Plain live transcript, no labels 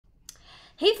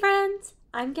Hey friends!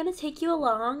 I'm gonna take you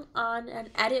along on an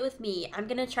edit with me. I'm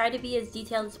gonna try to be as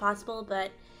detailed as possible,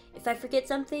 but if I forget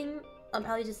something, I'll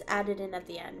probably just add it in at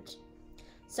the end.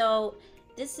 So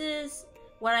this is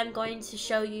what I'm going to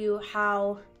show you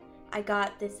how I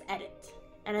got this edit.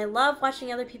 And I love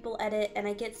watching other people edit, and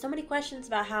I get so many questions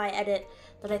about how I edit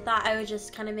that I thought I would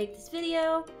just kind of make this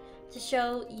video to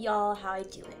show y'all how I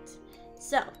do it.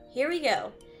 So here we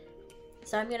go.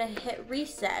 So I'm gonna hit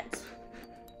reset.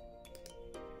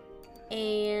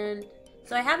 And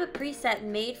so I have a preset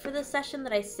made for this session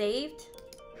that I saved,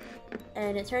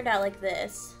 and it turned out like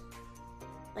this,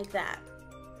 like that,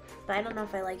 but I don't know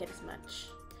if I like it as much.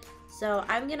 So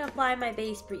I'm gonna apply my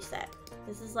base preset.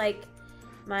 This is like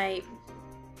my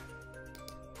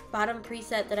bottom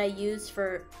preset that I use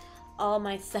for all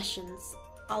my sessions,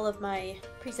 all of my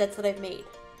presets that I've made.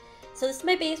 So this is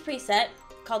my base preset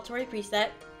called Torie preset,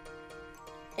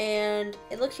 and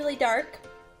it looks really dark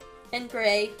and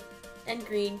gray and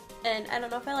green, and I don't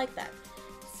know if I like that.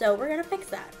 So we're gonna fix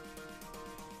that.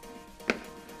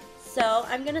 So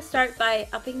I'm gonna start by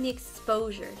upping the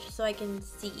exposure just so I can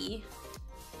see.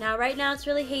 Now right now it's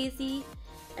really hazy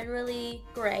and really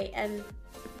gray, and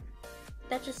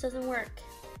that just doesn't work.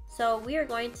 So we are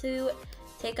going to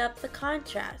take up the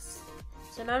contrast.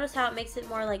 So notice how it makes it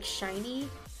more like shiny,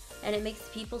 and it makes the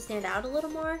people stand out a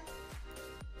little more.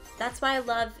 That's why I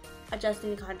love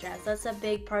adjusting the contrast. That's a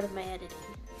big part of my editing.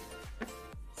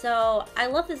 So I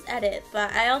love this edit,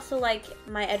 but I also like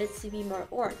my edits to be more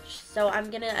orange. So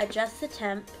I'm gonna adjust the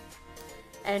temp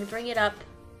and bring it up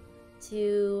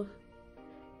to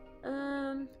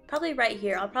probably right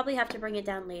here. I'll probably have to bring it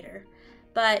down later,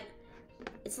 but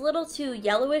it's a little too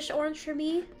yellowish orange for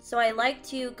me. So I like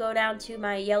to go down to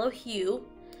my yellow hue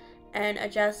and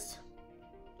adjust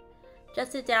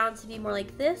it down to be more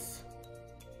like this.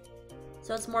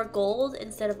 So it's more gold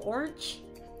instead of orange.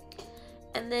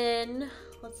 And then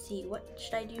let's see, what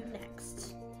should I do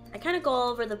next? I kind of go all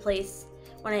over the place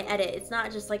when I edit. It's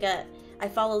not just like I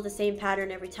follow the same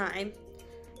pattern every time.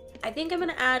 I think I'm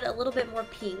gonna add a little bit more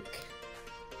pink.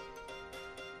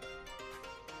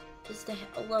 Just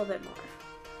a little bit more,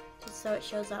 just so it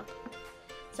shows up.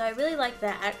 So I really like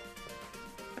that.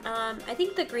 I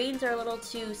think the greens are a little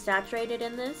too saturated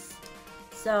in this.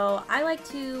 So I like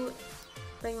to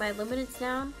bring my luminance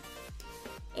down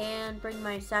and bring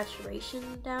my saturation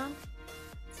down,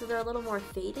 so they're a little more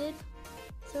faded,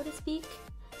 so to speak.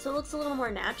 So it looks a little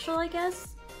more natural, I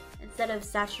guess, instead of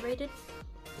saturated.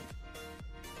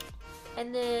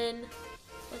 And then,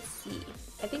 let's see,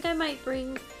 I think I might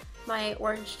bring my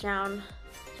orange down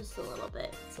just a little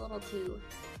bit. It's a little too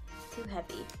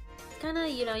heavy. It's kind of,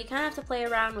 you kind of have to play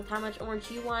around with how much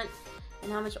orange you want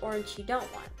and how much orange you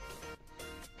don't want.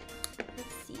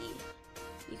 Let's see.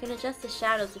 You can adjust the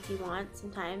shadows if you want.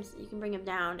 Sometimes you can bring them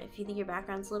down if you think your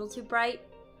background's a little too bright,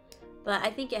 but I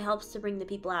think it helps to bring the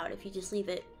people out if you just leave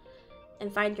it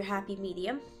and find your happy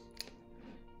medium.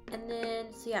 And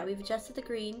then, so yeah, we've adjusted the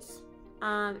greens.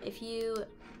 If you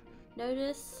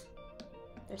notice,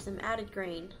 there's some added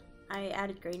grain. I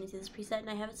added grain into this preset and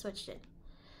I haven't switched it.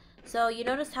 So you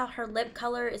notice how her lip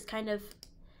color is kind of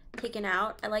taken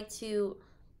out. I like to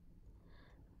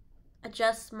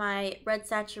adjust my red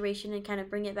saturation and kind of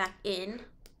bring it back in.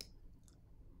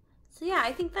 So yeah,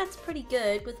 I think that's pretty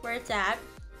good with where it's at.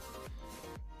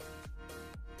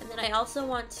 And then I also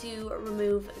want to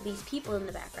remove these people in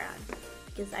the background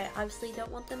because I obviously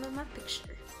don't want them in my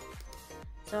picture.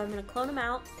 So I'm gonna clone them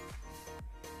out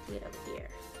to get over here.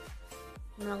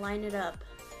 I'm gonna line it up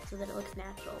so that it looks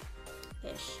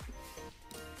natural-ish.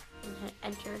 And hit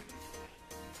enter.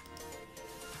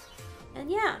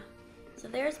 And yeah. So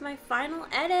there's my final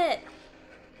edit.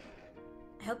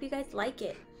 I hope you guys like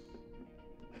it.